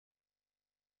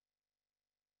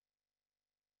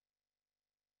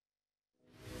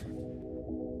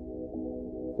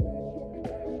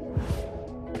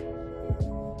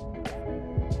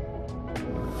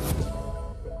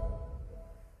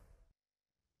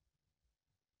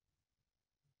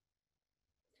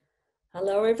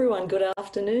Hello, everyone. Good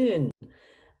afternoon.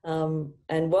 And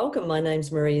welcome. My name's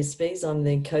Maria Spies. I'm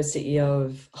the co-CEO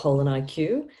of Whole and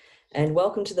IQ. And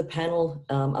welcome to the panel,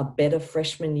 A Better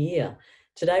Freshman Year.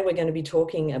 Today, we're going to be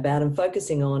talking about and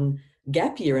focusing on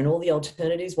gap year and all the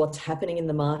alternatives, what's happening in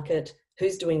the market,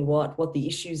 who's doing what the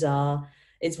issues are.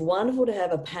 It's wonderful to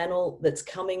have a panel that's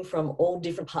coming from all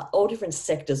different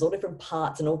sectors, all different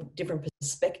parts and all different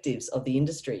perspectives of the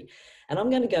industry. And I'm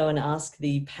going to go and ask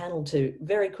the panel to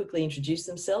very quickly introduce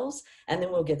themselves, and then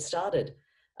we'll get started.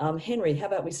 Henry, how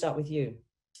about we start with you?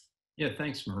 Yeah,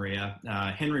 thanks, Maria.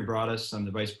 Henry Broaddus. I'm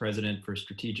the Vice President for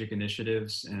Strategic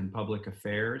Initiatives and Public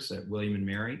Affairs at William &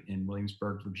 Mary in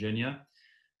Williamsburg, Virginia.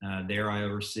 There I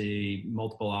oversee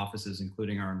multiple offices,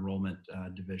 including our enrollment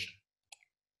division.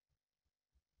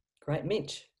 Great.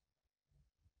 Mitch.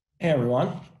 Hey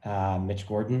everyone, Mitch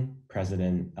Gordon,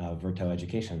 President of Verto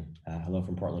Education. Hello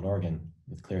from Portland, Oregon,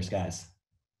 with clear skies.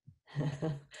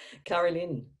 Kari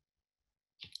Lynn.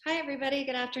 Hi everybody,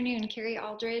 good afternoon. Kari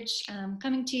Alldredge,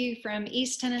 coming to you from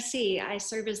East Tennessee. I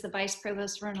serve as the Vice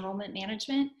Provost for Enrollment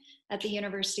Management at the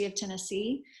University of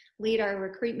Tennessee, lead our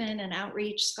recruitment and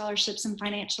outreach, scholarships and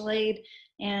financial aid,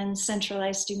 and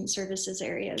centralized student services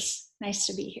areas. Nice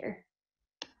to be here.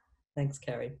 Thanks,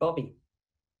 Kari. Bobby.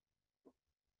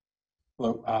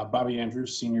 Hello, Bobby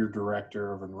Andrews, Senior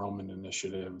Director of Enrollment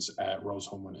Initiatives at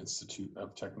Rose-Hulman Institute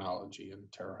of Technology in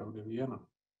Terre Haute, Vienna.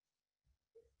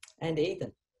 And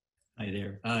Ethan. Hi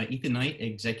there. Ethan Knight,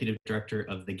 Executive Director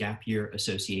of the Gap Year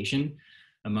Association.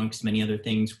 Amongst many other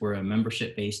things, we're a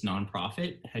membership-based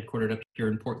nonprofit headquartered up here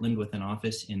in Portland with an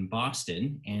office in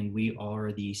Boston, and we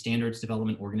are the Standards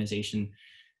Development Organization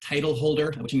title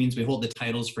holder, which means we hold the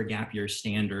titles for Gap Year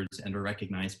standards and are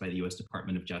recognized by the U.S.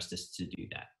 Department of Justice to do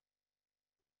that.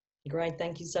 Great,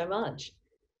 thank you so much.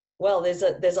 Well, there's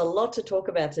a lot to talk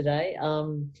about today.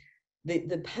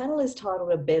 The panel is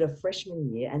titled A Better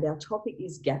Freshman Year, and our topic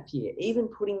is gap year. Even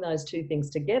putting those two things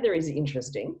together is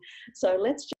interesting. So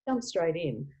let's jump straight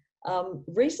in.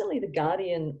 Recently, The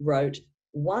Guardian wrote,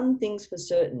 "One thing's for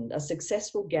certain, a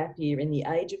successful gap year in the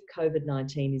age of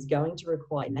COVID-19 is going to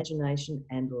require imagination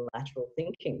and lateral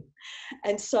thinking."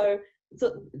 And so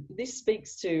this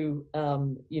speaks to,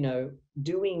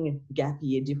 doing gap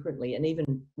year differently and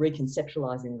even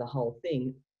reconceptualizing the whole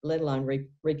thing, let alone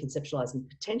reconceptualizing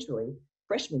potentially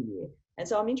freshman year. And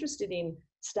so I'm interested in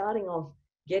starting off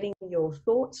getting your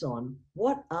thoughts on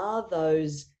what are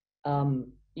those,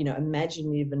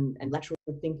 imaginative and lateral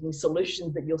thinking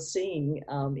solutions that you're seeing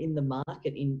in the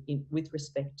market with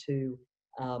respect to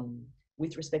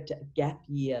gap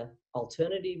year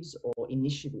alternatives or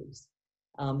initiatives.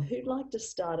 Who'd like to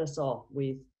start us off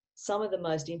with some of the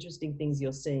most interesting things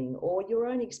you're seeing, or your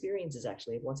own experiences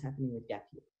actually of what's happening with gap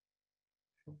year?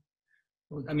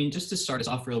 Well, I mean, just to start us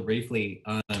off real briefly,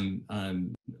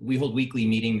 we hold weekly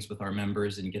meetings with our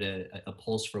members and get a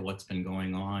pulse for what's been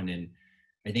going on. And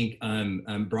I think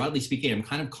broadly speaking, I'm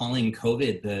kind of calling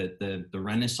COVID the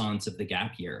renaissance of the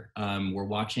gap year. We're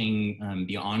watching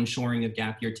the onshoring of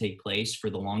gap year take place.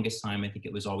 For the longest time, I think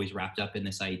it was always wrapped up in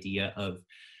this idea of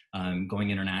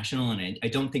going international. And I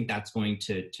don't think that's going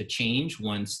to change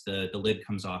once the lid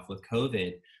comes off with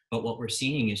COVID. But what we're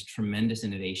seeing is tremendous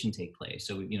innovation take place.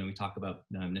 So, we talk about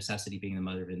necessity being the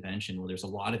mother of invention. Well, there's a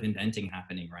lot of inventing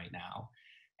happening right now.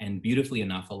 And beautifully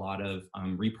enough, a lot of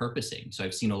repurposing. So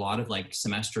I've seen a lot of like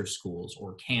semester schools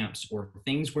or camps or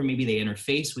things where maybe they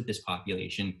interface with this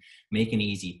population, make an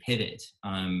easy pivot.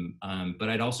 But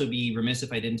I'd also be remiss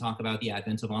if I didn't talk about the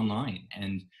advent of online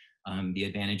and the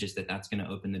advantages that's going to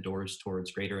open the doors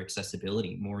towards greater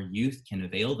accessibility. More youth can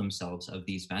avail themselves of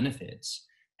these benefits.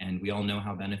 And we all know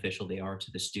how beneficial they are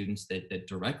to the students that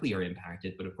directly are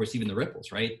impacted, but of course, even the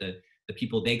ripples, right? The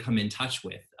people they come in touch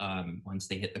with once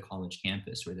they hit the college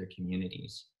campus or their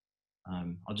communities.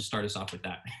 I'll just start us off with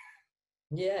that.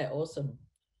 Yeah, awesome.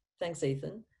 Thanks,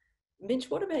 Ethan. Mitch,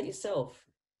 what about yourself?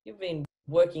 You've been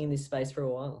working in this space for a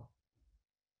while.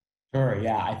 Sure,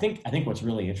 yeah. I think what's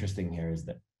really interesting here is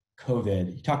that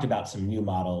COVID, you talked about some new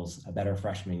models, a better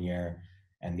freshman year,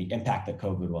 and the impact that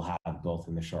COVID will have both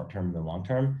in the short term and the long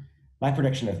term. My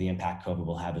prediction of the impact COVID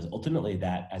will have is ultimately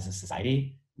that as a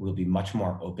society, we'll be much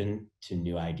more open to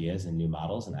new ideas and new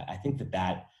models. And I think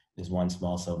that is one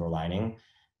small silver lining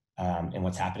in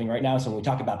what's happening right now. So when we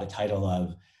talk about the title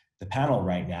of the panel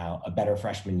right now, A Better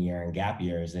Freshman Year and Gap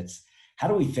Years, it's how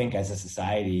do we think as a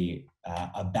society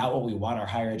about what we want our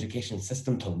higher education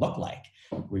system to look like?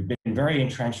 We've been very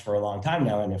entrenched for a long time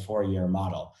now in a 4-year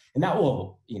model, and that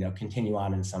will continue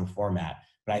on in some format.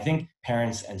 But I think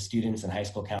parents and students and high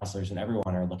school counselors and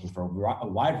everyone are looking for a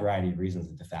wide variety of reasons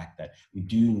at the fact that we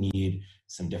do need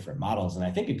some different models. And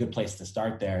I think a good place to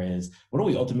start there is, what do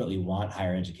we ultimately want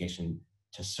higher education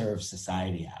to serve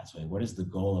society as? What is the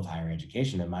goal of higher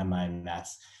education? In my mind,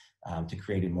 that's to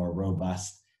create a more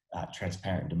robust,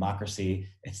 transparent democracy.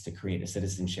 It's to create a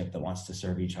citizenship that wants to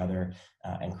serve each other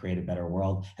and create a better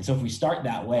world. And so if we start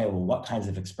that way, well, what kinds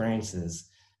of experiences,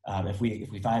 if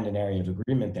we find an area of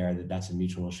agreement there that that's a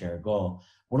mutual shared goal,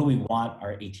 what do we want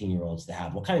our 18-year-olds to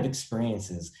have? What kind of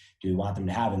experiences do we want them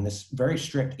to have in this very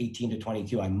strict 18 to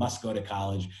 22, I must go to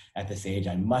college at this age,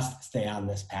 I must stay on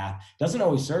this path, doesn't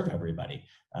always serve everybody.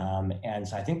 And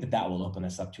so I think that will open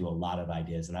us up to a lot of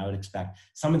ideas. And I would expect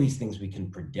some of these things we can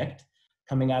predict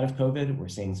coming out of COVID. We're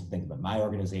seeing some things that my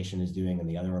organization is doing and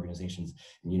the other organizations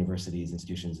and universities,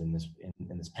 institutions in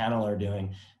this panel are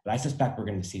doing. But I suspect we're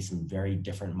going to see some very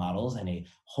different models and a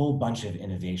whole bunch of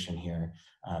innovation here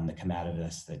that come out of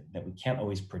this that we can't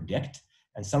always predict.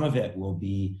 And some of it will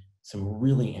be some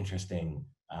really interesting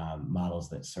models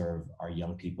that serve our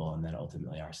young people and then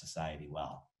ultimately our society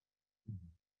well.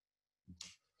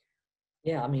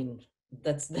 Yeah, I mean,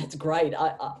 that's great.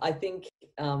 I think,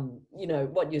 you know,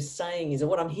 what you're saying is, or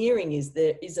what I'm hearing is,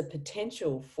 there is a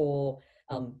potential for,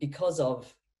 because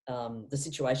of the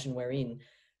situation we're in,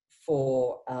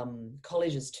 for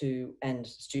colleges and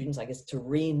students, I guess, to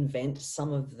reinvent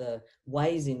some of the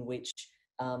ways in which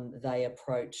they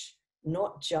approach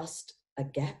not just a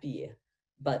gap year,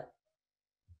 but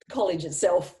college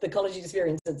itself, the college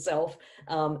experience itself,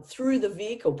 through the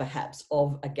vehicle perhaps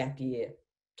of a gap year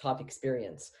type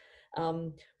experience.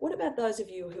 What about those of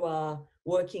you who are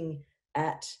working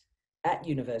at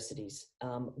universities?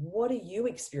 What are you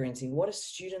experiencing? What are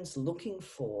students looking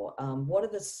for? What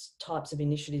are the types of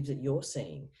initiatives that you're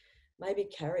seeing? Maybe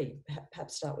Kari,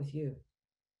 perhaps start with you.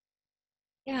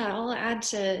 Yeah, I'll add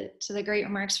to the great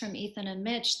remarks from Ethan and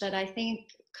Mitch that I think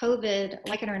COVID,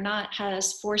 like it or not,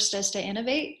 has forced us to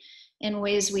innovate in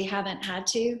ways we haven't had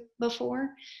to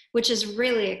before, which is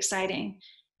really exciting.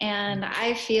 And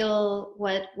I feel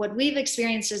what we've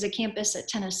experienced as a campus at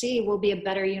Tennessee will be a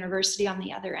better university on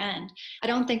the other end. I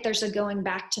don't think there's a going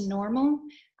back to normal.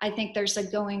 I think there's a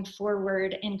going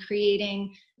forward in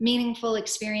creating meaningful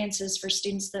experiences for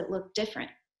students that look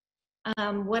different.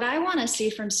 What I want to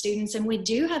see from students, and we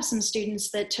do have some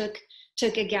students that took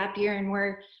a gap year, and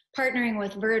we're partnering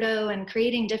with Verdo and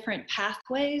creating different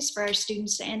pathways for our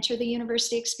students to enter the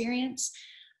university experience.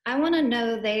 I want to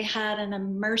know they had an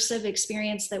immersive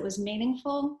experience that was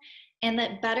meaningful and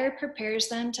that better prepares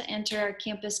them to enter our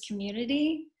campus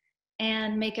community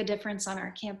and make a difference on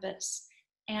our campus.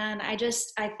 And I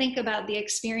think about the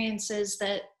experiences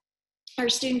that our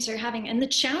students are having and the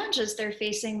challenges they're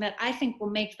facing that I think will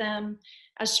make them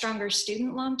a stronger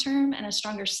student long-term and a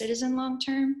stronger citizen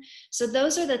long-term. So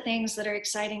those are the things that are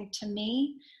exciting to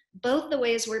me, both the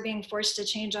ways we're being forced to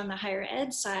change on the higher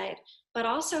ed side, but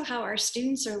also how our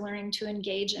students are learning to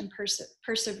engage and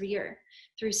persevere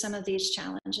through some of these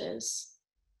challenges.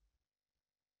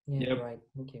 Yeah, Great,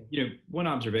 thank you. You know, one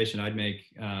observation I'd make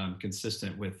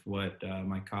consistent with what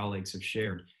my colleagues have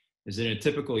shared is that in a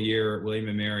typical year at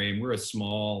William & Mary, and we're a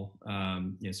small,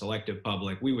 selective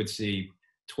public, we would see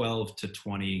 12 to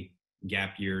 20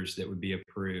 gap years that would be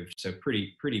approved. So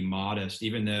pretty modest,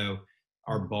 even though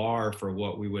our bar for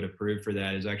what we would approve for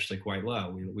that is actually quite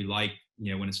low. We like,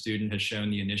 when a student has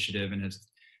shown the initiative and has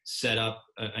set up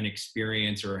an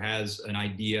experience or has an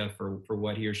idea for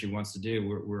what he or she wants to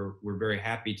do, we're very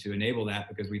happy to enable that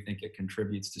because we think it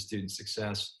contributes to student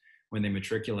success when they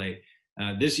matriculate.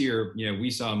 This year, we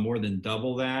saw more than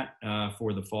double that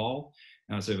for the fall,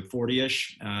 so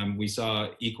 40-ish. We saw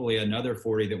equally another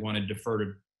 40 that wanted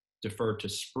to defer to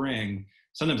spring,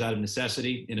 sometimes out of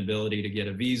necessity, inability to get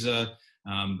a visa.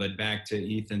 But back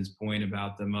to Ethan's point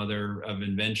about the mother of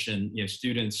invention,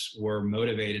 students were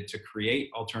motivated to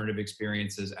create alternative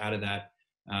experiences out of that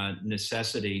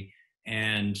necessity.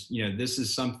 And, this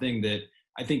is something that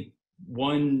I think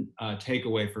one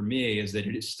takeaway for me is that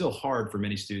it is still hard for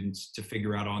many students to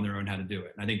figure out on their own how to do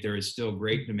it. And I think there is still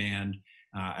great demand.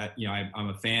 I'm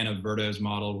a fan of Verdo's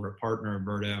model. We're a partner of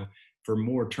Verdo for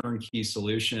more turnkey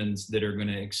solutions that are going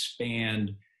to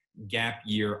expand gap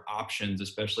year options,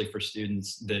 especially for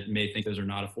students that may think those are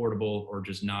not affordable or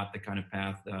just not the kind of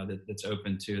path that's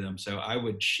open to them. So I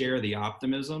would share the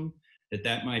optimism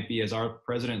that might be, as our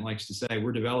president likes to say,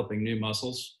 we're developing new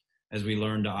muscles as we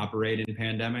learn to operate in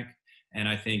pandemic. And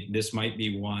I think this might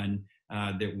be one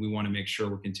that we want to make sure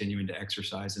we're continuing to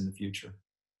exercise in the future.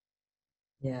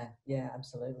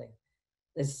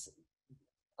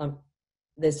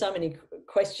 there's so many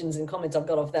questions and comments I've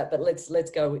got off that, but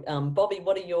let's go. Bobby,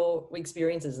 what are your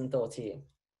experiences and thoughts here?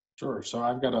 Sure. So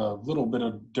I've got a little bit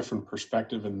of different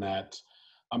perspective in that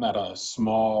I'm at a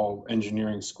small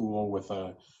engineering school with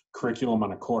a curriculum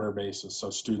on a quarter basis. So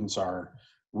students are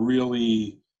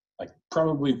really like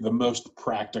probably the most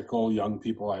practical young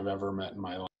people I've ever met in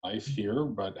my life here.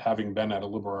 But having been at a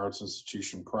liberal arts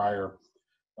institution prior,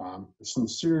 some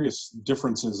serious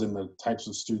differences in the types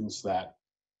of students that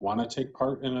want to take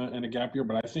part in a gap year.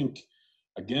 But I think,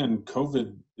 again,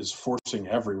 COVID is forcing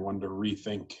everyone to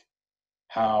rethink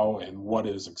how and what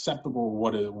is acceptable,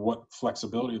 what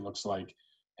flexibility looks like,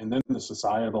 and then the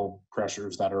societal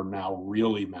pressures that are now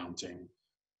really mounting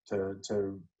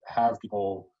to have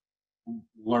people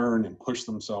learn and push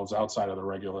themselves outside of the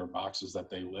regular boxes that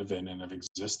they live in and have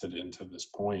existed in to this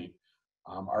point,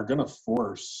 are going to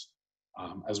force,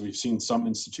 as we've seen some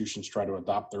institutions try to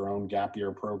adopt their own gap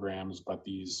year programs, but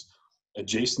these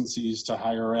adjacencies to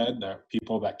higher ed, that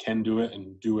people that can do it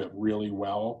and do it really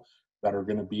well, that are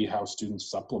going to be how students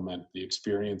supplement the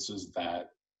experiences that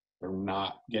they're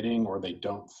not getting or they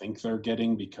don't think they're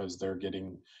getting because they're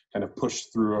getting kind of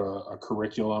pushed through a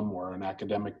curriculum or an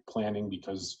academic planning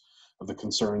because of the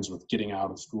concerns with getting out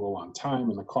of school on time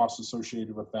and the costs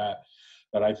associated with that.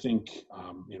 That I think,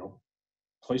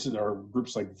 places or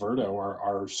groups like Verdo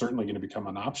are certainly going to become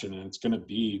an option, and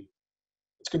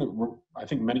I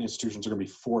think many institutions are going to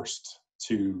be forced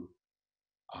to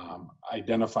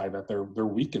identify that they're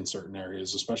weak in certain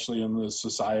areas, especially in the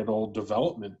societal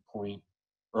development point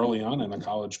early on in a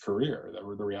college career.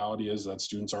 The reality is that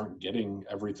students aren't getting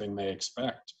everything they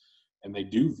expect, and they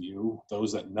do view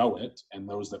those that know it and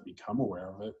those that become aware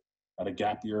of it, that a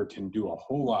gap year can do a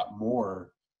whole lot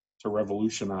more to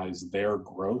revolutionize their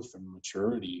growth and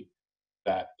maturity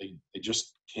that they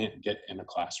just can't get in a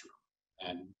classroom.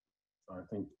 And so I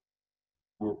think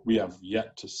we have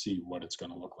yet to see what it's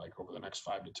going to look like over the next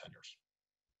 5 to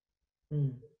 10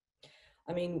 years.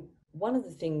 I mean, one of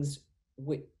the things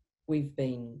we've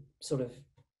been sort of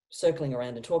circling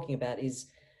around and talking about is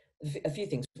a few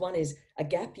things. One is a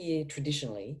gap year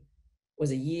traditionally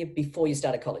was a year before you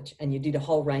started college, and you did a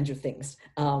whole range of things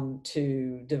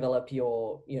to develop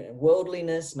your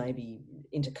worldliness, maybe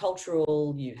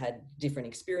intercultural. You had different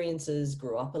experiences,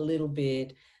 grew up a little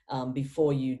bit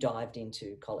before you dived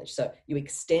into college. So you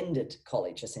extended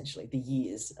college, essentially, the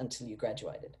years until you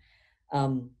graduated.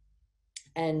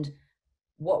 And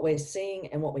what we're seeing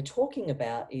and what we're talking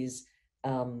about is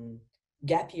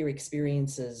gap year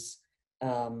experiences,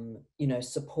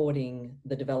 supporting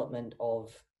the development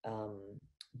of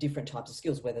different types of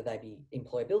skills, whether they be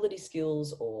employability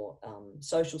skills or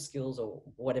social skills or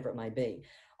whatever it may be.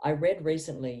 I read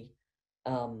recently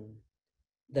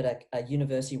that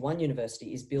one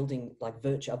university is building like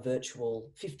a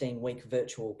virtual 15-week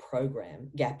virtual program,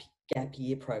 gap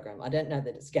year program. I don't know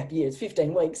that it's gap year, it's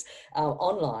 15 weeks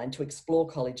online to explore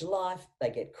college life. They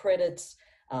get credits,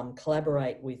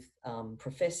 collaborate with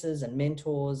professors and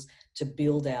mentors to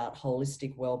build out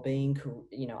holistic well-being,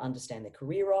 understand their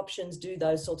career options, do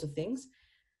those sorts of things.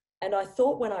 And I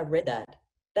thought when I read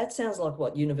that sounds like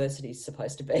what university is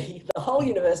supposed to be, the whole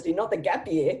university, not the gap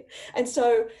year. And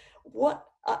so what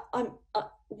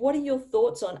are your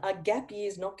thoughts on a gap year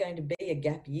is not going to be a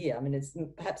gap year? I mean,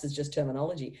 perhaps it's just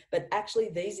terminology, but actually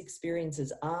these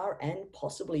experiences are and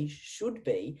possibly should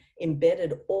be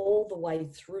embedded all the way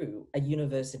through a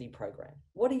university program.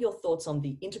 What are your thoughts on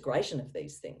the integration of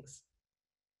these things?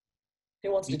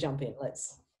 Who wants to jump in?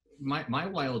 My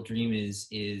wild dream is,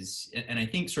 and I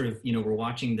think sort of, we're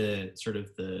watching the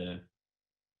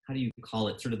how do you call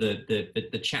it, sort of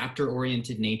the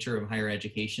chapter-oriented nature of higher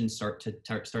education start to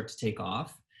take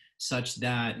off, such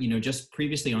that, just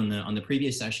previously on the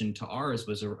previous session to ours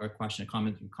was a question,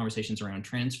 conversations around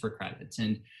transfer credits.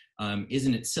 And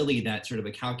isn't it silly that sort of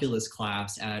a calculus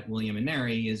class at William and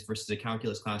Mary is versus a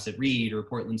calculus class at Reed or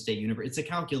Portland State University? It's a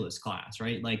calculus class,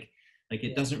 right? Like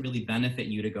it doesn't really benefit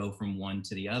you to go from one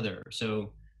to the other.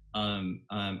 So I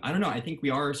don't know. I think we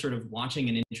are sort of watching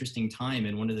an interesting time,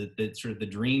 and one of the sort of the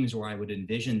dreams where I would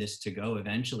envision this to go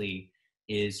eventually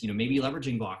is, maybe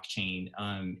leveraging blockchain,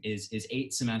 is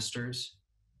 8 semesters,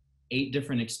 8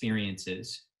 different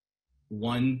experiences,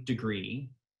 1 degree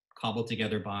cobbled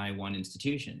together by one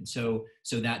institution. So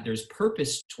that there's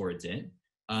purpose towards it.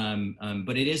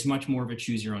 But it is much more of a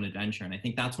choose your own adventure. And I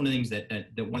think that's one of the things that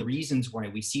one of the reasons why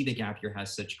we see the gap year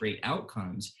has such great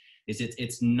outcomes is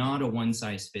it's not a one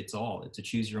size fits all. It's a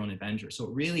choose your own adventure. So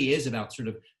it really is about sort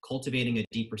of cultivating a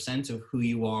deeper sense of who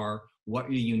you are, what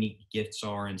your unique gifts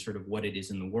are, and sort of what it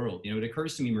is in the world. It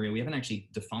occurs to me, Maria, we haven't actually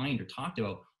defined or talked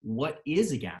about what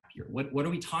is a gap year. What are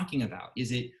we talking about?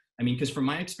 Is it, I mean, because from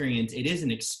my experience, it is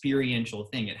an experiential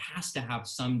thing. It has to have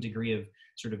some degree of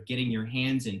sort of getting your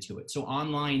hands into it. So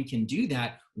online can do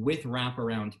that with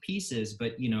wraparound pieces.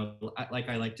 But, you know, like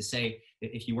I like to say,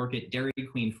 if you work at Dairy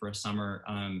Queen for a summer,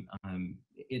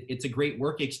 it's a great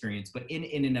work experience, but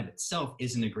in and of itself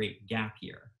isn't a great gap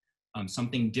year.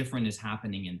 Something different is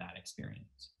happening in that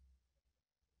experience.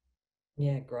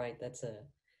 Yeah, great. That's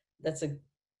a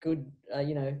good,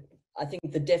 you know, I think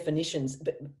the definitions,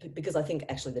 because I think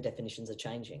actually the definitions are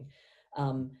changing.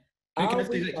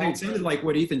 It sounded like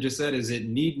what Ethan just said is it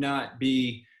need not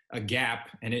be a gap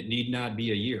and it need not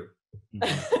be a year. No,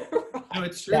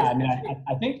 it's true. Yeah, I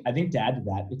mean, I think to add to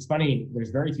that, it's funny. There's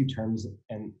very few terms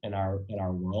in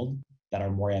our world that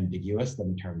are more ambiguous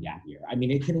than the term gap year. I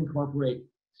mean, it can incorporate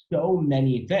so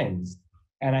many things,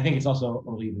 and I think it's also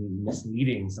even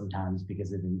misleading sometimes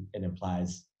because it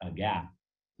implies a gap.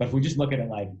 But if we just look at it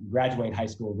like graduate high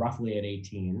school roughly at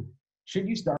 18, should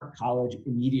you start college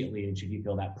immediately, and should you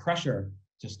feel that pressure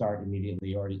to start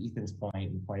immediately? Or to Ethan's point,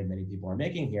 and the point many people are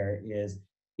making here is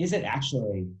it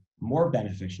actually more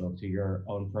beneficial to your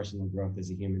own personal growth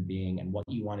as a human being and what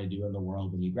you want to do in the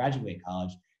world when you graduate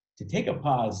college to take a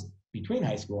pause between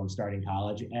high school and starting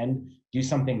college and do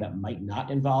something that might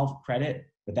not involve credit,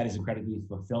 but that is incredibly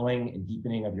fulfilling and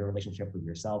deepening of your relationship with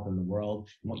yourself and the world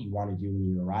and what you want to do when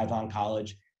you arrive on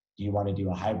college? Do you want to do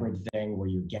a hybrid thing where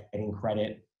you're getting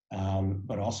credit,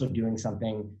 but also doing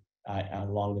something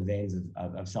along the veins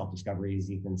of self-discovery,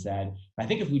 as Ethan said? I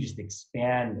think if we just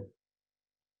expand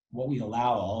what we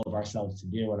allow all of ourselves to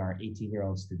do and our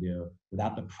 18-year-olds to do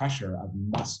without the pressure of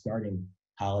must starting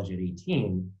college at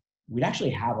 18, we'd actually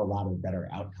have a lot of better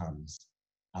outcomes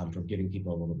from giving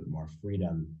people a little bit more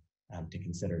freedom to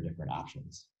consider different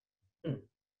options. I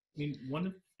mean, one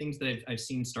of the things that I've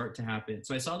seen start to happen,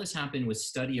 so I saw this happen with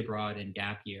study abroad and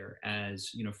gap year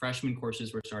as, you know, freshman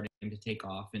courses were starting to take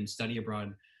off and study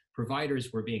abroad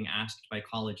providers were being asked by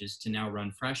colleges to now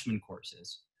run freshman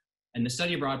courses. And the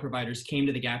study abroad providers came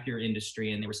to the gap year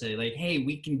industry and they were saying like, hey,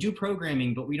 we can do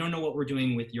programming, but we don't know what we're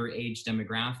doing with your age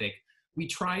demographic. We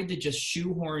tried to just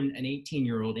shoehorn an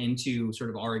 18-year-old into sort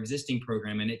of our existing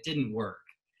program and it didn't work.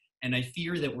 And I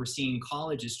fear that we're seeing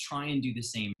colleges try and do the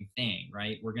same thing,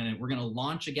 right? We're gonna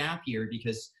launch a gap year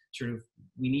because sort of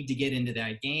we need to get into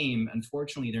that game.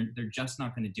 Unfortunately, they're just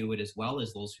not going to do it as well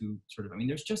as those who sort of, I mean,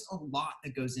 there's just a lot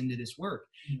that goes into this work.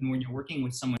 And when you're working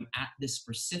with someone at this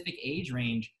specific age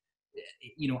range,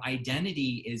 you know,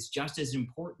 identity is just as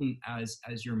important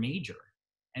as your major.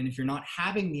 And if you're not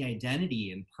having the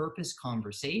identity and purpose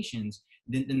conversations,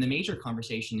 then the major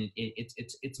conversation,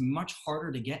 it's much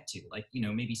harder to get to. Like, you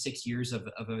know, maybe 6 years of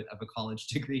a college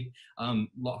degree, a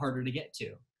lot harder to get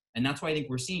to. And that's why I think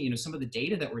we're seeing, you know, some of the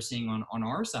data that we're seeing on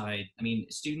our side. I mean,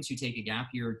 students who take a gap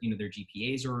year, you know, their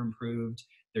GPAs are improved.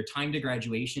 Their time to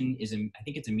graduation is, I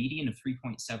think it's a median of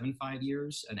 3.75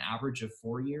 years, an average of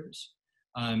 4 years.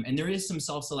 And there is some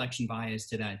self-selection bias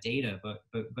to that data,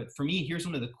 but for me, here's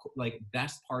one of the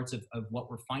best parts of what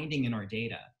we're finding in our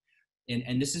data.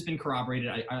 And this has been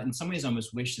corroborated. I in some ways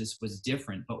almost wish this was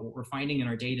different, but what we're finding in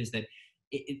our data is that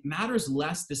it matters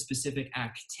less the specific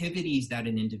activities that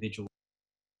an individual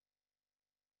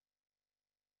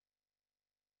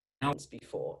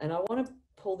before. And I want to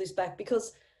pull this back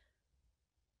because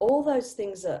all those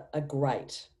things are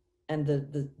great. And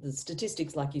the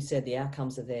statistics, like you said, the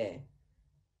outcomes are there.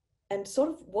 And sort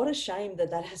of what a shame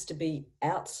that has to be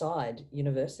outside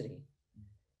university.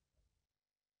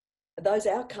 Those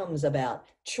outcomes about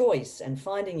choice and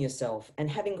finding yourself and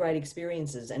having great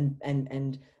experiences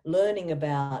and learning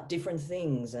about different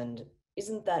things. And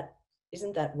isn't that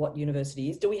what university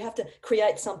is? Do we have to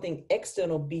create something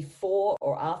external before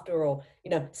or after or,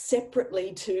 you know,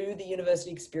 separately to the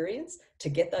university experience to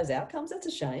get those outcomes? That's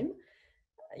a shame.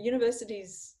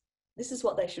 Universities, this is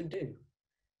what they should do.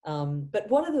 But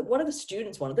what are the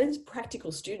students want? These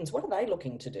practical students, what are they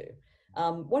looking to do?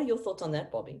 What are your thoughts on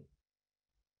that, Bobby?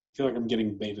 I feel like I'm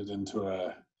getting baited into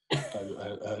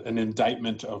an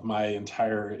indictment of my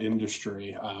entire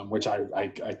industry, which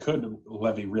I could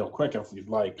levy real quick if you'd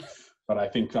like, but I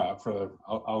think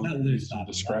I'll use some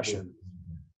discretion.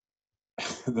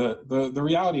 The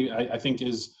reality I think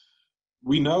is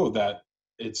we know that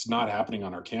it's not happening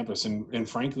on our campus, and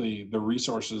frankly, the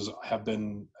resources have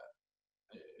been.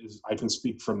 I can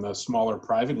speak from the smaller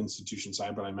private institution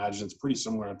side, but I imagine it's pretty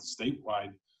similar at the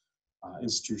statewide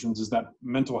institutions, is that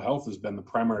mental health has been the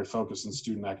primary focus in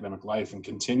student academic life and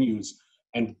continues,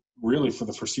 and really for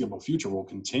the foreseeable future will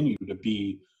continue to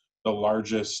be the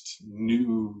largest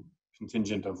new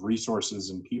contingent of resources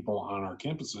and people on our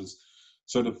campuses.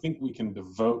 So to think we can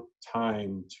devote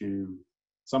time to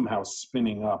somehow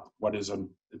spinning up what is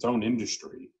its own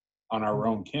industry on our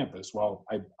own campus. Well,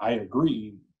 I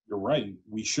agree, you're right.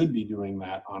 We should be doing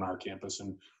that on our campus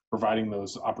and providing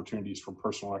those opportunities for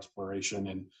personal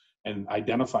exploration and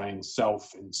identifying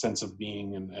self and sense of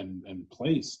being and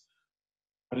place.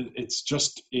 But it's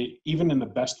just, even in the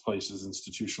best places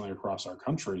institutionally across our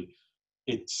country,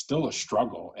 it's still a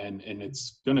struggle, and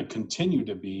it's going to continue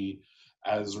to be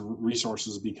as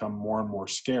resources become more and more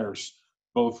scarce,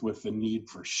 both with the need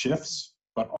for shifts,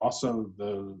 but also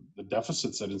the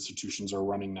deficits that institutions are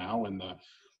running now, and the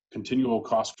continual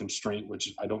cost constraint,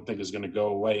 which I don't think is going to go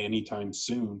away anytime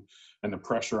soon, and the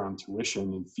pressure on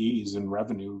tuition and fees and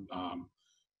revenue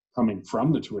coming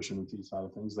from the tuition and fee side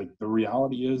of things. Like, the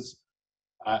reality is,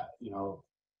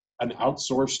 an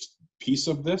outsourced piece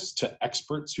of this to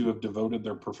experts who have devoted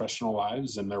their professional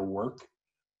lives and their work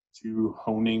to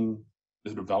honing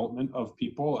the development of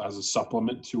people as a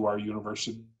supplement to our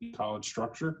university college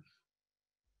structure,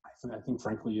 I think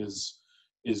frankly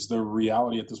is the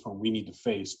reality at this point we need to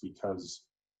face, because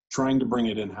trying to bring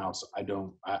it in-house, I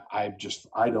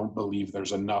don't believe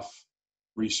there's enough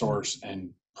resource and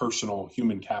personal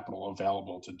human capital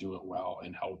available to do it well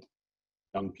and help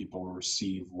young people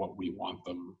receive what we want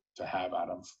them to have out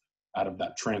of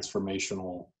that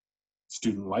transformational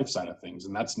student life side of things.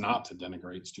 And that's not to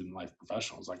denigrate student life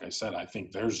professionals. Like I said, I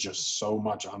think there's just so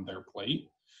much on their plate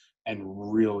and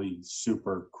really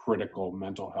super critical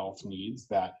mental health needs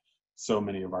that so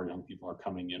many of our young people are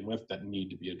coming in with that need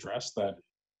to be addressed, that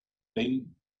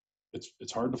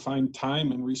it's hard to find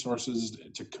time and resources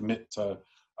to commit to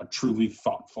a truly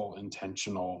thoughtful,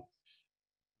 intentional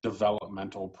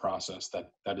developmental process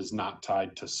that is not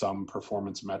tied to some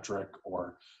performance metric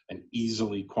or an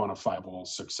easily quantifiable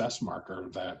success marker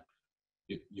that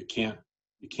you can't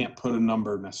put a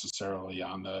number necessarily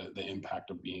on the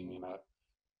impact of being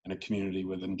in a community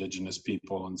with Indigenous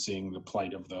people and seeing the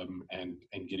plight of them and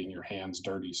getting your hands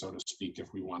dirty, so to speak,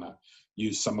 if we want to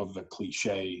use some of the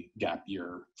cliche gap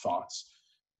year thoughts.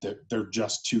 They're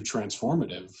just too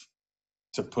transformative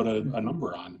to put a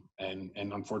number on, and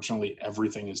unfortunately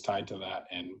everything is tied to that.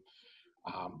 And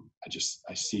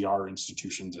I see our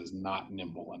institutions as not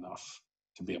nimble enough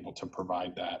to be able to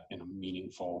provide that in a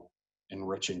meaningful,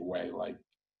 enriching way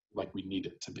like we need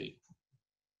it to be.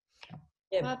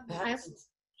 Yeah, perhaps.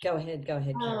 Go ahead,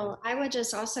 Karen. I would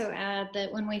just also add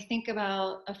that when we think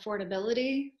about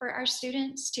affordability for our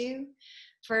students too,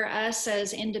 for us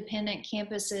as independent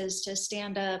campuses to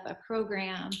stand up a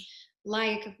program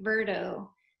like Verdo,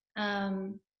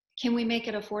 can we make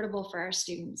it affordable for our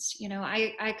students?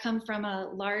 I come from a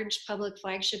large public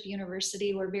flagship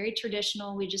university. We're very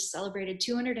traditional. We just celebrated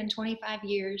 225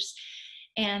 years.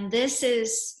 And this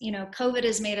is, COVID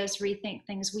has made us rethink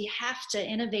things. We have to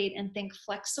innovate and think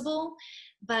flexible,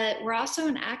 but we're also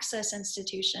an access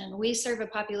institution. We serve a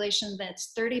population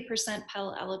that's 30%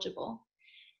 Pell eligible.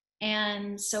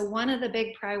 And so one of the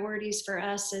big priorities for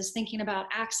us is thinking about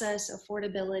access,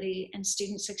 affordability, and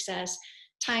student success,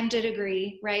 time to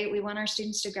degree, right? We want our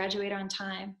students to graduate on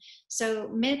time. So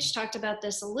Mitch talked about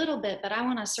this a little bit, but I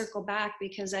want to circle back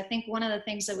because I think one of the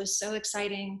things that was so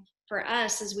exciting for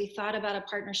us as we thought about a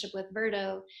partnership with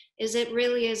Verdo is it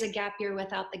really is a gap year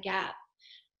without the gap.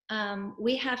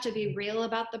 We have to be real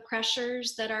about the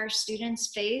pressures that our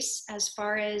students face as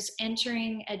far as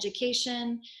entering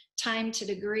education, time to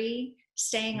degree,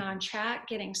 staying on track,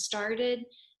 getting started.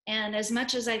 And as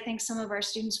much as I think some of our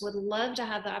students would love to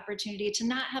have the opportunity to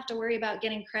not have to worry about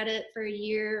getting credit for a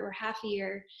year or half a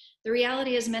year, the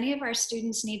reality is many of our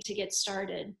students need to get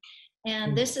started.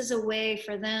 And this is a way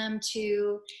for them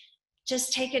to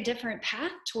just take a different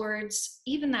path towards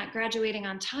even that graduating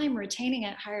on time, retaining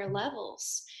at higher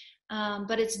levels.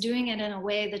 But it's doing it in a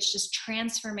way that's just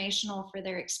transformational for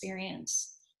their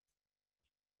experience.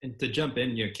 And to jump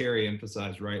in, Kari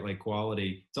emphasized, right, like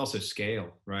quality, it's also scale,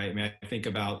 right? I mean, I think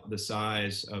about the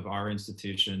size of our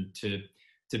institution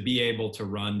to be able to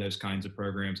run those kinds of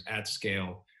programs at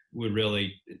scale would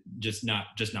really just not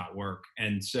work.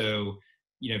 And so,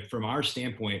 from our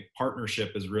standpoint,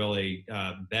 partnership is really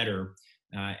better.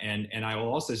 And I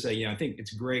will also say, I think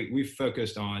it's great. We've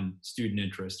focused on student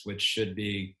interest, which should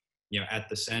be, at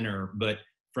the center. But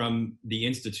from the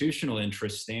institutional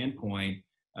interest standpoint,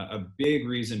 a big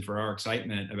reason for our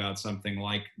excitement about something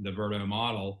like the Verdo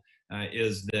model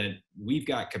is that we've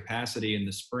got capacity in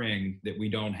the spring that we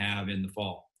don't have in the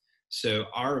fall. So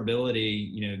our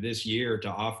ability, this year to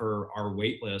offer our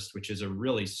wait list, which is a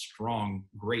really strong,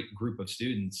 great group of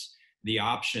students, the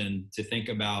option to think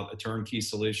about a turnkey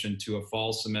solution to a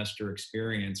fall semester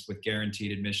experience with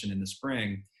guaranteed admission in the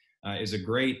spring is a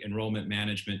great enrollment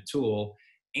management tool.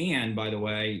 And by the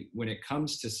way, when it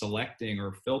comes to selecting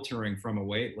or filtering from a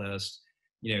wait list,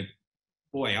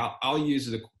 boy, I'll use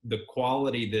the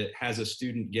quality that has a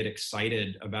student get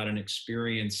excited about an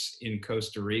experience in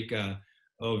Costa Rica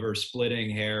over splitting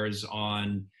hairs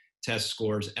on test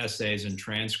scores, essays, and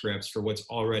transcripts for what's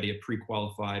already a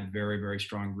pre-qualified, very, very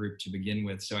strong group to begin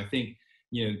with. So I think,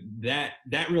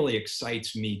 that really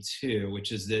excites me too,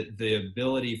 which is the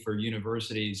ability for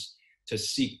universities to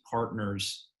seek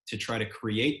partners to try to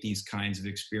create these kinds of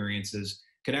experiences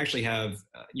could actually have,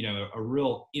 a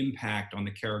real impact on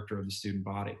the character of the student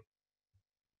body.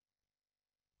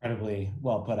 Incredibly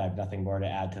well put. I have nothing more to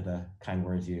add to the kind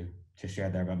words you just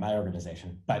shared there about my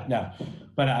organization. But no,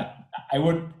 but I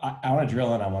want to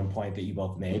drill in on one point that you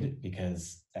both made,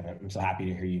 because and I'm so happy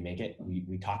to hear you make it.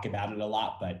 We talk about it a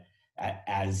lot, but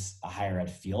as a higher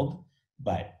ed field,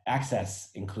 but access,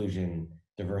 inclusion,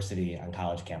 diversity on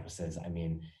college campuses. I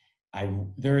mean,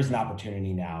 there is an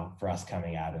opportunity now for us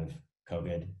coming out of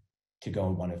COVID to go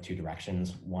in one of two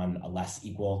directions: one, a less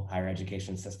equal higher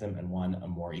education system, and one, a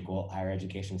more equal higher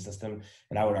education system.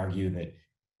 And I would argue that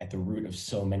at the root of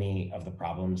so many of the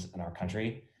problems in our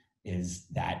country is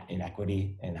that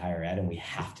inequity in higher ed, and we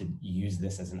have to use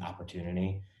this as an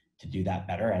opportunity to do that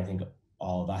better. And I think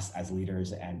all of us as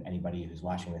leaders, and anybody who's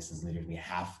watching this as leaders, we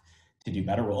have to do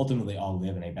better. We'll ultimately all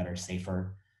live in a better,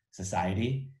 safer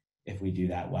society if we do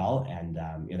that well. And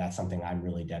that's something I'm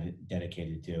really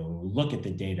dedicated to. When we look at the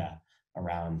data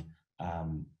around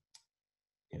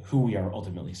who we are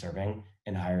ultimately serving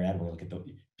in higher ed, when we look at the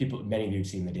people, many of you have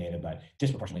seen the data, but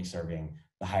disproportionately serving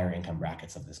the higher income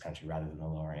brackets of this country rather than the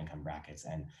lower income brackets.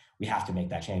 And we have to make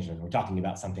that change. And we're talking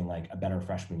about something like a better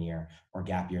freshman year or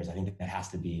gap years. I think that has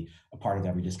to be a part of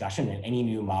every discussion. And any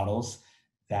new models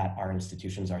that our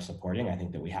institutions are supporting, I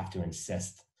think that we have to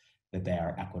insist that they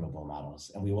are equitable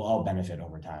models, and we will all benefit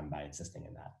over time by insisting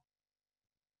in that.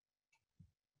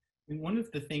 And one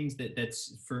of the things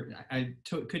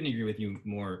couldn't agree with you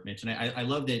more, Mitch. And I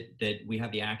love that we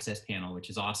have the access panel, which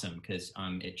is awesome, because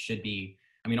it should be,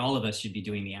 all of us should be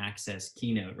doing the access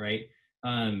keynote, right?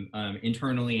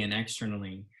 Internally and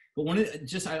externally. But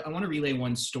I want to relay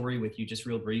one story with you just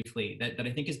real briefly that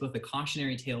I think is both a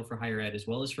cautionary tale for higher ed as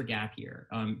well as for gap year,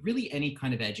 really any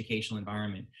kind of educational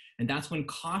environment. And that's when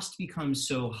cost becomes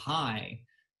so high.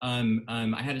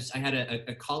 I had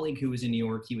a colleague who was in New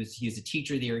York. He was a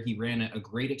teacher there. He ran a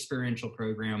great experiential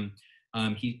program.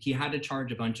 He had to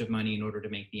charge a bunch of money in order to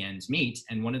make the ends meet.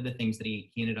 And one of the things that he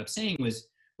ended up saying was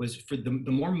for the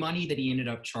more money that he ended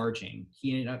up charging,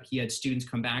 he had students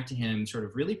come back to him sort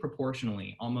of really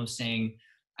proportionally, almost saying,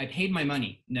 I paid my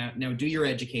money, now do your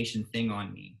education thing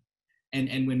on me.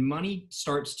 And when money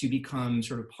starts to become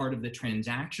sort of part of the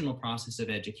transactional process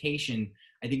of education,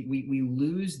 I think we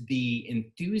lose the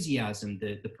enthusiasm,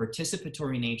 the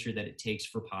participatory nature that it takes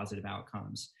for positive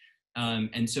outcomes.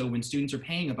 And so when students are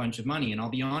paying a bunch of money, and I'll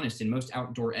be honest, in most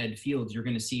outdoor ed fields, you're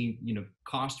going to see,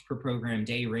 cost per program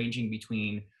day ranging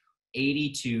between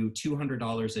 $80 to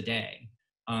 $200 a day.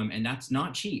 And that's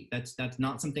not cheap. That's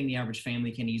not something the average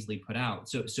family can easily put out.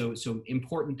 So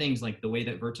important things like the way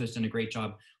that Verto's done a great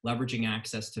job leveraging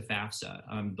access to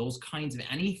FAFSA, those kinds of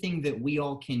anything that we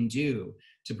all can do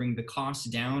to bring the costs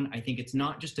down. I think it's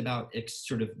not just about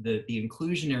sort of the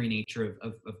inclusionary nature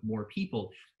of more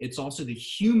people. It's also the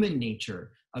human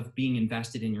nature of being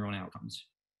invested in your own outcomes.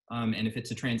 And if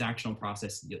it's a transactional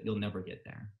process, you'll never get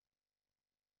there.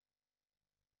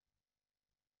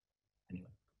 Anyway.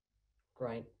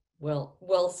 Great.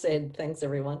 Well said. Thanks,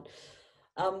 everyone.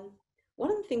 One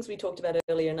of the things we talked about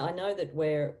earlier, and I know that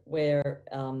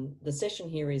the session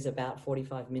here is about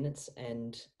 45 minutes,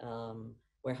 and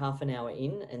we're half an hour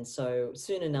in, and so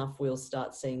soon enough we'll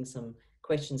start seeing some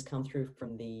questions come through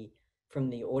from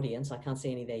the audience. I can't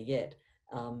see any there yet,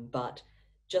 but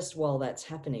just while that's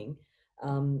happening,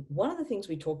 one of the things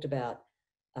we talked about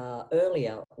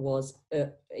earlier was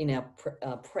in our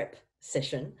prep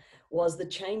session was the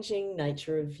changing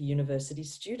nature of university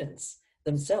students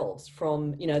themselves.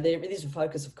 From, there is a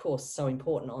focus, of course, so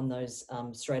important on those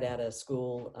straight out of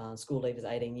school leavers,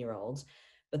 18-year-olds.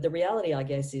 But the reality, I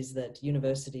guess, is that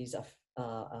universities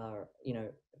are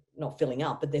not filling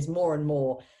up, but there's more and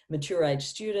more mature age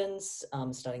students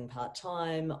studying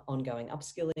part-time, ongoing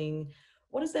upskilling.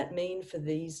 What does that mean for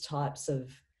these types of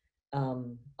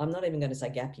I'm not even going to say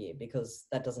gap year, because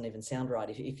that doesn't even sound right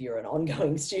if you're an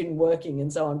ongoing student working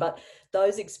and so on, but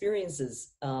those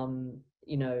experiences,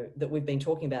 that we've been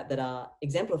talking about that are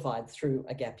exemplified through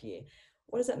a gap year.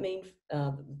 What does that mean,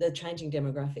 the changing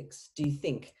demographics, do you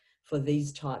think, for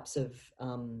these types of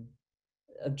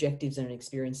objectives and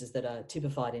experiences that are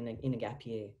typified in a gap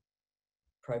year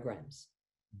programs?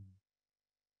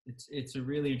 It's a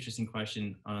really interesting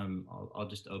question. I'll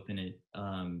just open it.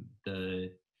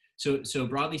 So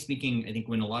broadly speaking, I think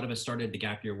when a lot of us started the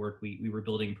gap year work, we were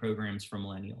building programs for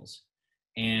millennials.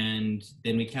 And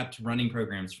then we kept running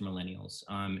programs for millennials,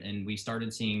 and we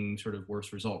started seeing sort of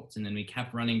worse results. And then we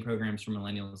kept running programs for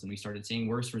millennials, and we started seeing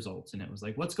worse results. And it was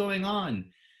like, what's going on?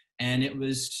 And it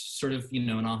was sort of, you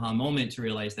know, an aha moment to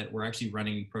realize that we're actually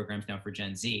running programs now for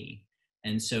Gen Z.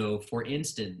 And so, for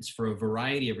instance, for a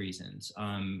variety of reasons,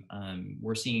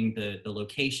 we're seeing the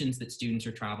locations that students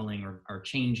are traveling are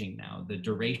changing now. The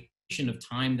duration of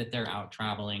time that they're out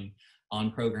traveling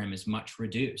on program is much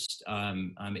reduced.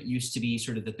 It used to be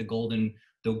sort of that the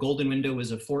golden window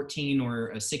was a 14 or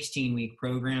a 16-week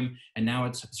program, and now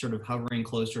it's sort of hovering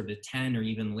closer to 10 or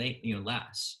even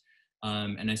less.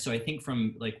 So I think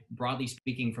from, like, broadly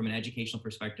speaking, from an educational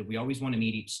perspective, we always want to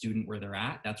meet each student where they're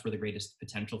at. That's where the greatest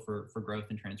potential for growth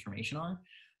and transformation are.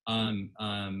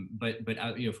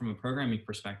 But you know, from a programming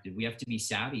perspective, we have to be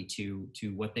savvy to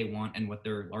what they want and what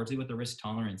their risk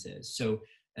tolerance is. So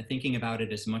thinking about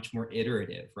it as much more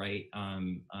iterative, right?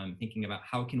 Thinking about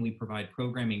how can we provide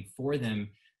programming for them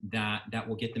that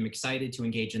will get them excited to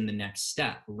engage in the next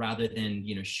step, rather than,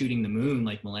 you know, shooting the moon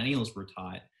like millennials were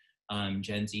taught.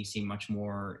 Gen Z seem much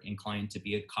more inclined to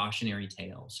be a cautionary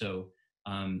tale. So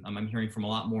I'm hearing from a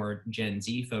lot more Gen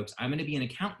Z folks, I'm going to be an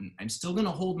accountant. I'm still going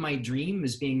to hold my dream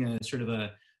as being a sort of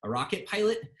a rocket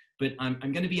pilot, but I'm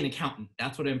going to be an accountant.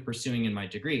 That's what I'm pursuing in my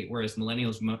degree. Whereas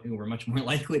millennials were much more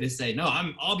likely to say, no,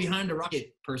 I'm all behind a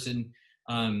rocket person.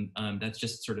 That's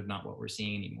just sort of not what we're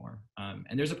seeing anymore.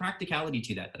 And there's a practicality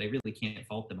to that I really can't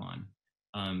fault them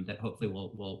on, that hopefully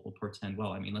will portend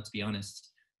well. I mean, let's be honest,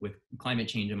 with climate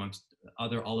change amongst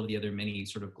all of the other many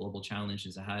sort of global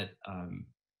challenges ahead,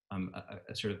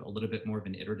 a sort of a little bit more of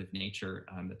an iterative nature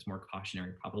that's more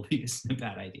cautionary probably isn't a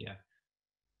bad idea.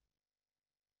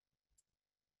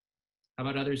 How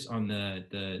about others on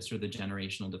the sort of the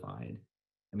generational divide?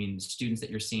 I mean, students that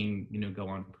you're seeing, you know, go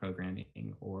on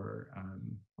programming or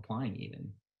applying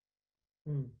even.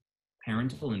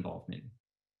 Parental involvement.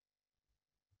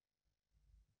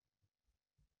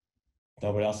 If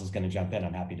nobody else is going to jump in,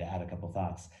 I'm happy to add a couple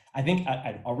thoughts. I think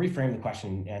I'll reframe the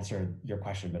question, answer your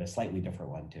question, but a slightly different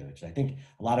one too, which I think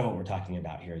a lot of what we're talking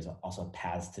about here is also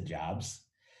paths to jobs,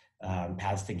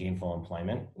 paths to gainful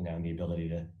employment, you know, and the ability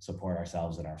to support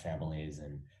ourselves and our families,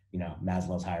 and, you know,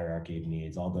 Maslow's hierarchy of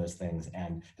needs, all those things.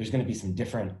 And there's going to be some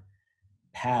different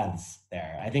paths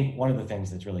there. I think one of the things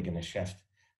that's really going to shift,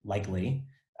 likely,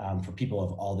 for people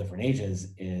of all different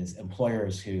ages, is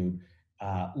employers who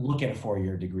look at a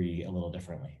four-year degree a little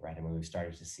differently, right? I mean, we've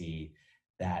started to see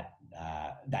that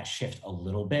that shift a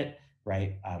little bit,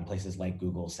 right? Places like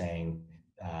Google saying,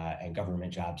 and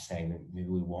government jobs saying that maybe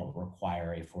we won't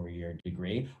require a four-year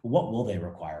degree. What will they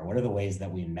require? What are the ways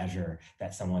that we measure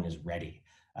that someone is ready?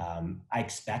 I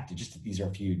expect, just these are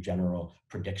a few general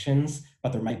predictions,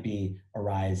 but there might be a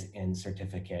rise in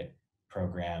certificate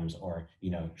programs or,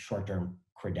 you know, short-term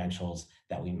credentials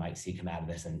that we might see come out of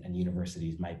this, and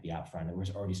universities might be out front. And we're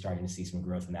already starting to see some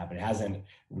growth in that, but it hasn't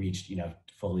reached, you know,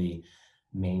 fully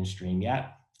mainstream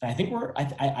yet. And I think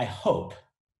I hope,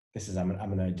 I'm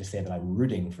going to just say that I'm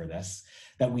rooting for this,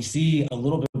 that we see a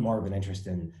little bit more of an interest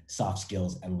in soft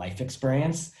skills and life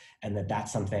experience, and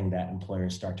that's something that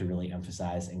employers start to really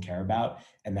emphasize and care about,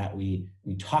 and that we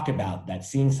talk about that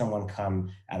seeing someone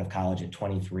come out of college at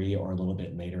 23 or a little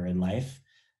bit later in life,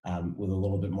 with a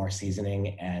little bit more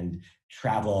seasoning and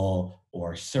travel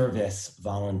or service,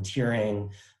 volunteering,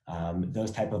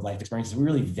 those type of life experiences. We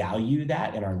really value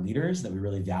that in our leaders, that we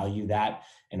really value that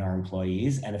in our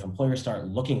employees. And if employers start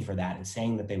looking for that and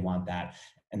saying that they want that,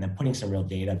 and then putting some real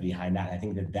data behind that, I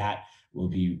think that will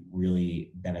be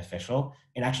really beneficial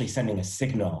in actually sending a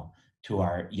signal to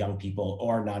our young people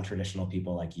or non-traditional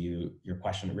people like you. Your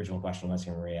original question was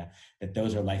here, Maria, that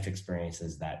those are life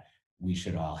experiences that we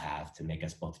should all have to make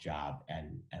us both job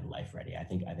and life ready. I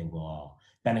think we'll all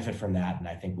benefit from that, and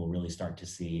I think we'll really start to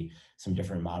see some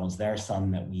different models there,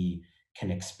 some that we can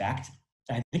expect.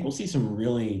 And I think we'll see some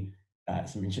really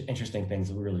some interesting things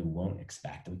that we really won't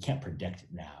expect, that we can't predict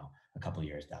now a couple of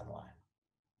years down the line.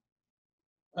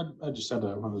 I just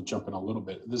wanted to jump in a little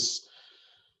bit. This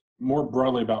more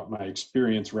broadly about my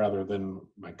experience rather than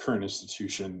my current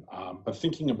institution, but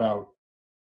thinking about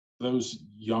those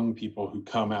young people who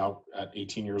come out at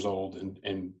 18 years old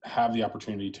and have the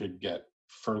opportunity to get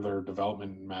further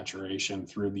development and maturation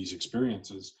through these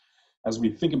experiences. As we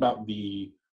think about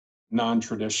the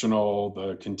non-traditional,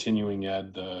 the continuing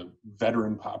ed, the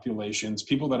veteran populations,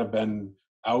 people that have been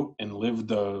out and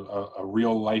lived a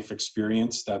real life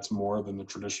experience that's more than the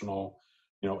traditional,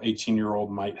 18-year-old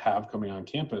might have coming on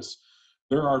campus,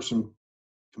 there are some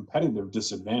competitive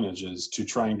disadvantages to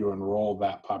trying to enroll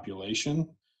that population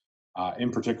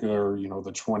In particular, you know,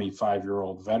 the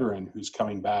 25-year-old veteran who's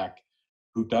coming back,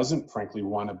 who doesn't frankly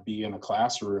want to be in a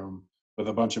classroom with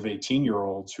a bunch of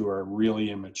 18-year-olds who are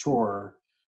really immature,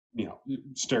 you know,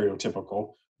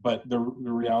 stereotypical. But the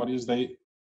reality is they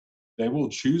will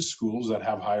choose schools that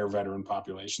have higher veteran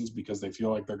populations because they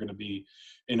feel like they're going to be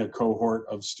in a cohort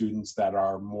of students that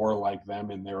are more like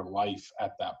them in their life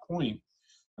at that point.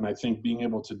 And I think being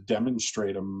able to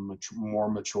demonstrate a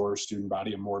more mature student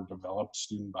body, a more developed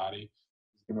student body,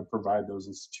 is going to provide those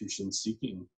institutions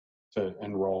seeking to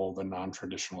enroll the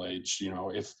non-traditional age. You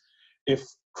know, if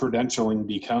credentialing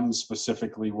becomes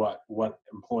specifically what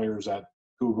employers at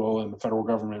Google and the federal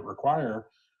government require,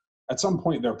 at some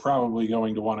point they're probably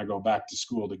going to want to go back to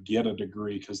school to get a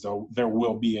degree, because there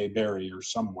will be a barrier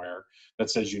somewhere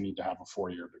that says you need to have a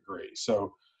 4-year degree.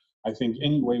 So I think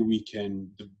any way we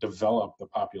can develop the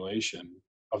population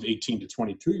of 18 to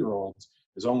 22-year-olds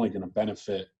is only going to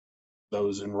benefit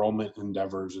those enrollment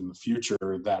endeavors in the future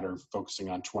that are focusing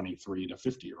on 23 to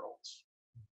 50-year-olds.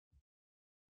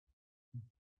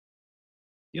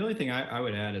 The only thing I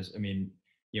would add is, I mean,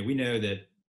 you know, we know that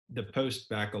the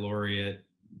post-baccalaureate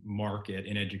market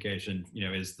in education, you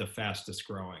know, is the fastest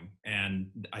growing. And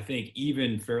I think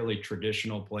even fairly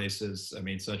traditional places, I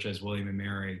mean, such as William and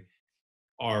Mary,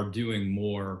 are doing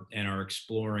more and are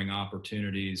exploring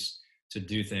opportunities to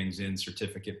do things in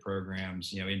certificate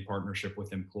programs, you know, in partnership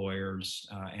with employers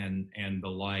and the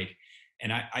like.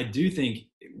 And I do think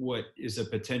what is a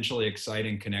potentially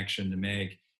exciting connection to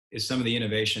make is some of the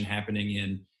innovation happening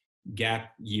in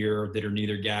gap year that are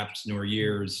neither gaps nor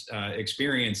years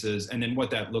experiences, and then what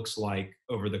that looks like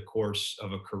over the course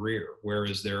of a career. Where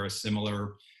is there a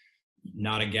similar,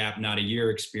 not a gap, not a year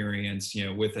experience, you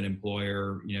know, with an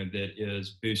employer, you know, that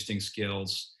is boosting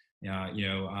skills,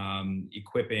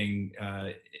 equipping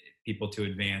people to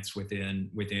advance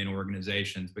within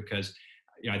organizations? Because,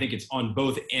 you know, I think it's on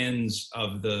both ends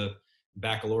of the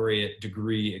baccalaureate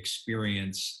degree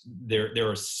experience, there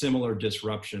are similar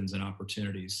disruptions and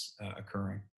opportunities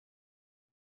occurring.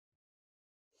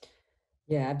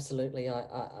 Yeah, absolutely.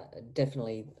 I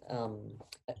definitely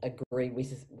agree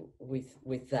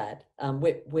with that.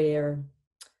 Where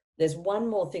there's one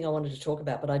more thing I wanted to talk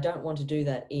about, but I don't want to do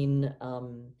that in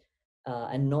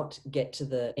and not get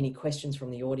to any questions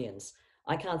from the audience.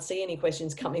 I can't see any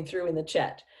questions coming through in the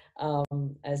chat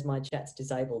as my chat's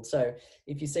disabled. So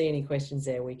if you see any questions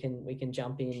there, we can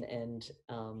jump in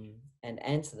and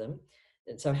answer them.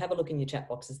 So have a look in your chat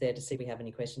boxes there to see if we have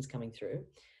any questions coming through.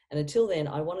 And until then,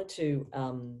 I wanted to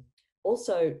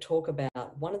also talk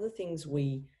about one of the things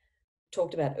we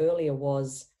talked about earlier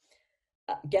was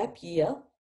gap year.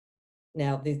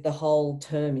 Now, the whole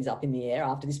term is up in the air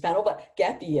after this panel, but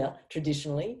gap year,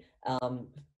 traditionally,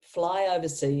 fly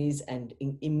overseas and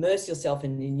immerse yourself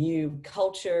in a new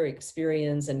culture,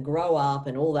 experience, and grow up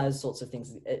and all those sorts of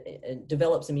things,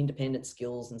 develop some independent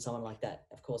skills and so on like that.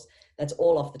 Of course, that's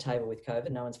all off the table with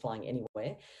COVID. No one's flying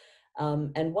anywhere.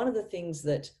 And one of the things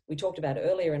that we talked about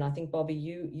earlier, and I think, Bobby,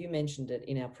 you mentioned it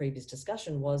in our previous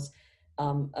discussion, was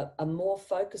a more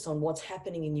focus on what's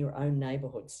happening in your own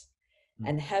neighborhoods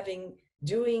and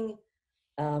doing,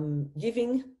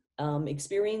 giving,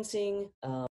 experiencing,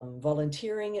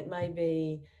 volunteering, it may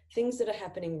be, things that are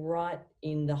happening right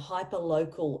in the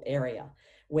hyper-local area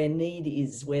where need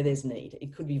is, where there's need.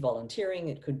 It could be volunteering,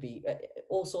 it could be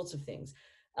all sorts of things.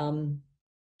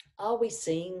 Are we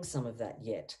seeing some of that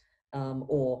yet?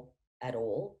 Or at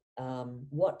all?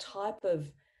 What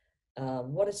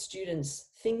are students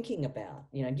thinking about,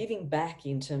 you know, giving back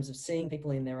in terms of seeing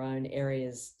people in their own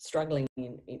areas struggling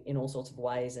in all sorts of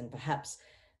ways, and perhaps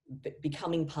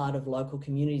becoming part of local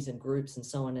communities and groups and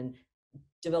so on, and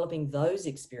developing those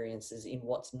experiences in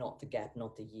what's not the gap,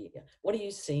 not the year? What are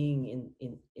you seeing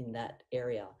in that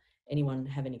area? Anyone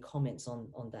have any comments on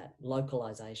that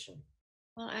localization?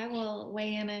 Well, I will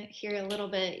weigh in here a little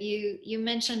bit. You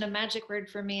mentioned a magic word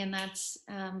for me, and that's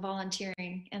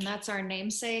volunteering. And that's our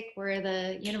namesake. We're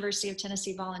the University of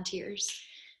Tennessee Volunteers.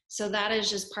 So that is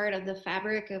just part of the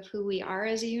fabric of who we are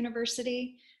as a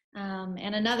university.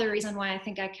 And another reason why I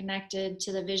think I connected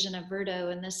to the vision of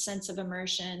Verdo and this sense of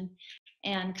immersion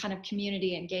and kind of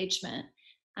community engagement.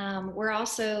 We're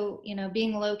also, you know,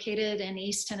 being located in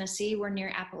East Tennessee, we're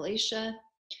near Appalachia.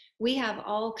 We have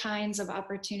all kinds of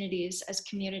opportunities as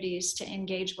communities to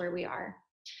engage where we are.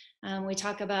 We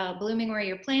talk about blooming where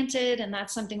you're planted, and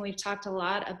that's something we've talked a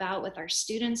lot about with our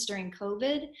students during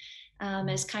COVID,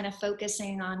 is kind of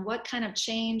focusing on what kind of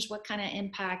change, what kind of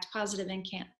impact, positive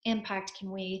impact can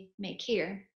we make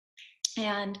here.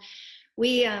 And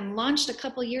We launched a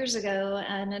couple years ago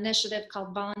an initiative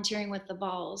called Volunteering with the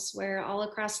Balls, where all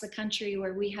across the country,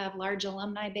 where we have large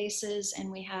alumni bases and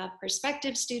we have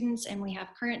prospective students and we have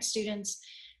current students,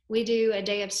 we do a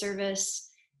day of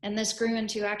service. And this grew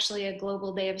into actually a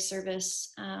global day of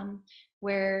service,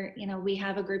 where we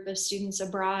have a group of students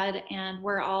abroad, and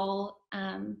we're all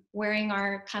wearing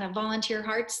our kind of volunteer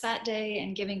hearts that day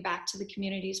and giving back to the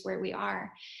communities where we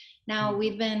are. Now,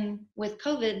 we've been, with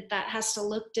COVID, that has to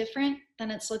look different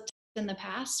than it's looked in the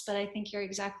past, but I think you're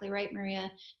exactly right,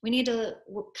 Maria. We need to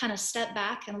kind of step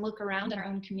back and look around in our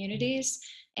own communities,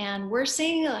 and we're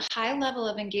seeing a high level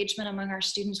of engagement among our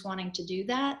students wanting to do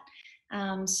that.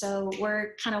 So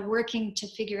we're kind of working to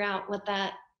figure out what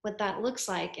that looks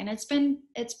like, and it's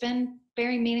been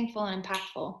very meaningful and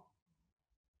impactful.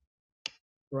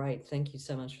 Great, thank you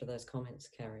so much for those comments,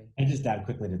 Kari. And just add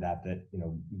quickly to that, we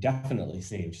definitely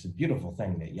see, which is a beautiful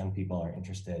thing, that young people are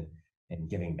interested in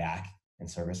giving back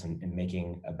and service and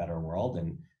making a better world.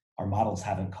 And our models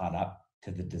haven't caught up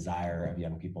to the desire of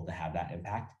young people to have that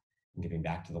impact and giving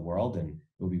back to the world. And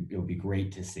it would be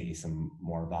great to see some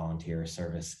more volunteer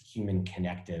service, human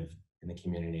connective in the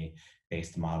community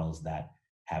based models that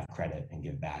have credit and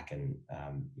give back. And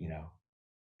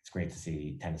it's great to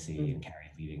see Tennessee and Kari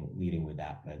leading with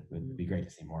that, but it would be great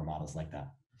to see more models like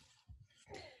that.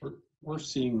 We're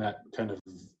seeing that kind of,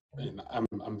 and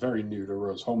I'm very new to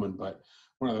Rose-Hulman, but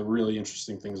one of the really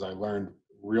interesting things I learned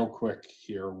real quick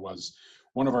here was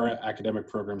one of our academic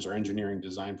programs, our engineering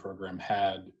design program,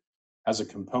 has a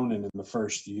component in the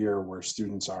first year where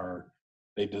students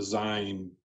they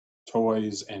design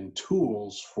toys and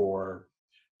tools for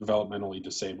developmentally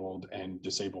disabled and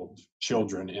disabled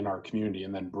children in our community,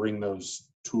 and then bring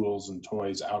those tools and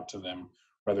toys out to them,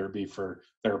 whether it be for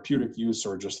therapeutic use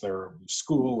or just their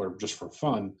school or just for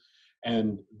fun.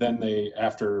 And then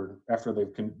after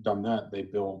they've done that, they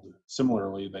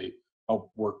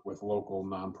help work with local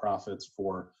nonprofits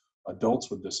for adults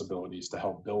with disabilities to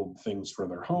help build things for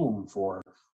their home, for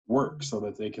work, so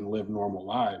that they can live normal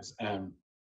lives. And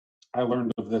I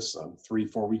learned of this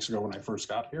 3-4 weeks ago when I first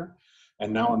got here.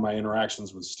 And now in my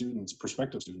interactions with students,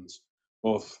 prospective students,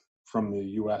 both from the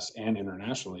US and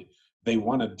internationally, they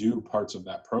want to do parts of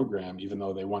that program, even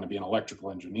though they want to be an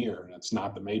electrical engineer and it's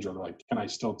not the major. They're like, can I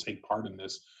still take part in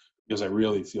this? Because I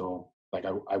really feel like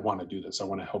I want to do this. I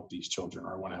want to help these children,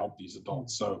 or I want to help these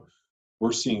adults. So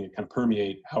we're seeing it kind of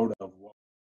permeate out of what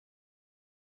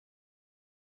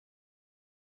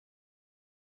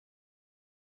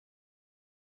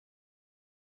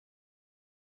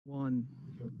one